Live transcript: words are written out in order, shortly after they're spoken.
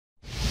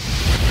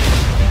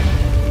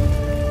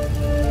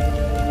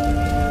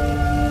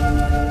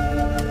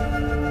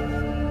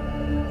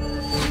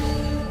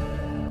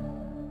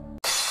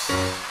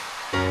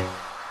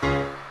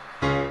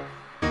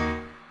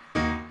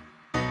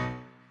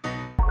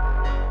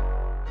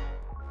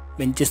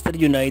Manchester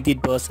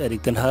United boss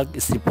Erik ten Hag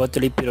is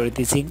reportedly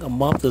prioritizing a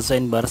move to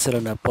sign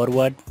Barcelona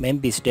forward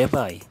Memphis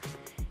Depay.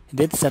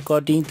 That's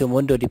according to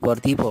Mundo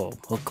Deportivo,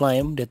 who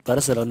claimed that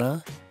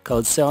Barcelona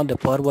could sell the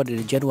forward in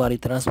the January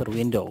transfer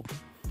window.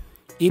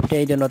 If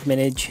they do not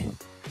manage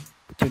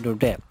to do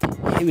that,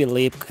 he will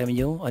leave Camp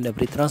Nou on a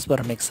free transfer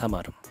next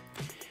summer.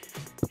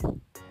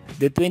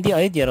 The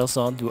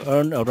 28-year-old will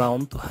earn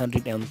around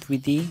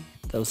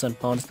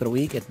 £220,000 per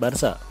week at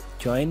Barca,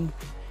 joined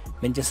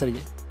Manchester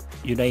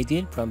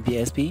United from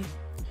PSV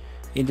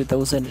in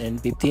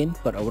 2015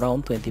 for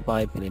around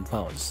 £25 million.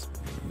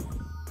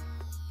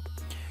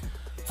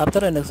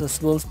 After an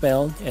successful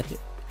spell at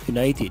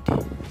United,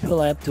 he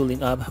left to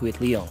link up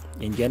with Lyon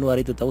in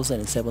January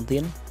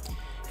 2017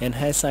 and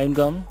has signed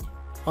on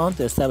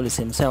to establish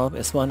himself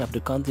as one of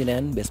the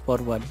continent's best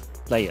forward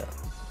players.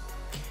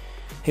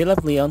 He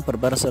left Lyon for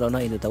Barcelona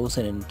in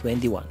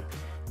 2021,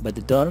 but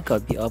the door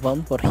could be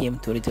opened for him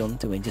to return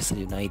to Manchester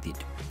United.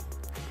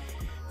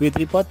 With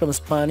report from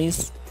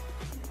Spanish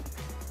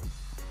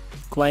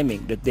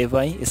claiming that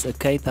Depay is a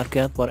key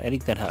target for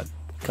Erik ten Hag,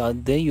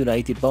 could the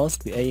United boss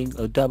be eyeing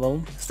a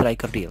double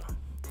striker deal?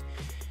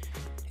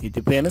 It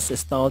depends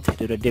as thought that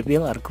the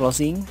Devils are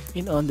closing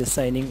in on the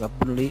signing of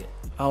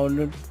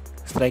Burnley-owned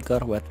striker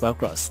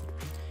Weghorst,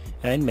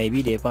 and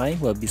maybe Depay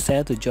will be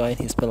set to join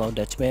his fellow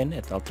Dutchman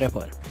at Old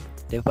Trafford.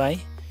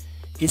 Depay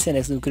is an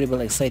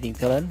incredibly exciting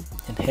talent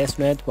and has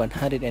made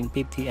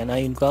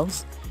 159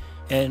 goals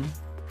and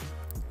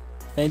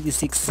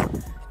 96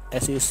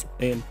 assists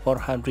in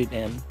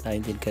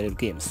 419 career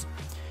games.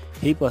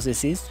 He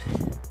possesses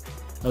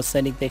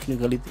outstanding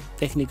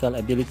technical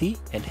ability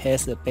and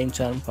has a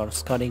penchant for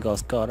scoring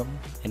goals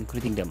and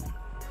creating them.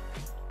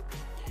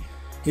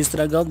 He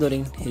struggled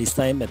during his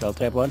time at Old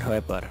Trafford,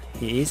 however,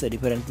 he is a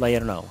different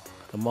player now,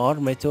 a more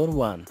mature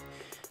one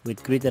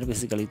with greater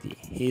physicality.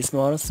 He is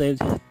more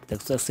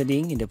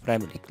succeeding in the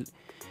Premier League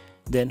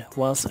than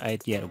was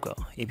 8 years ago.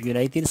 If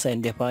United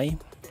sign Depay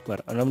for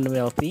a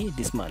nominal fee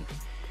this month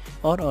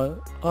or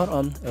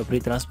on a free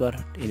transfer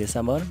in the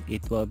summer,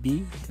 it will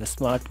be a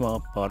smart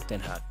move for Ten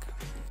Hag.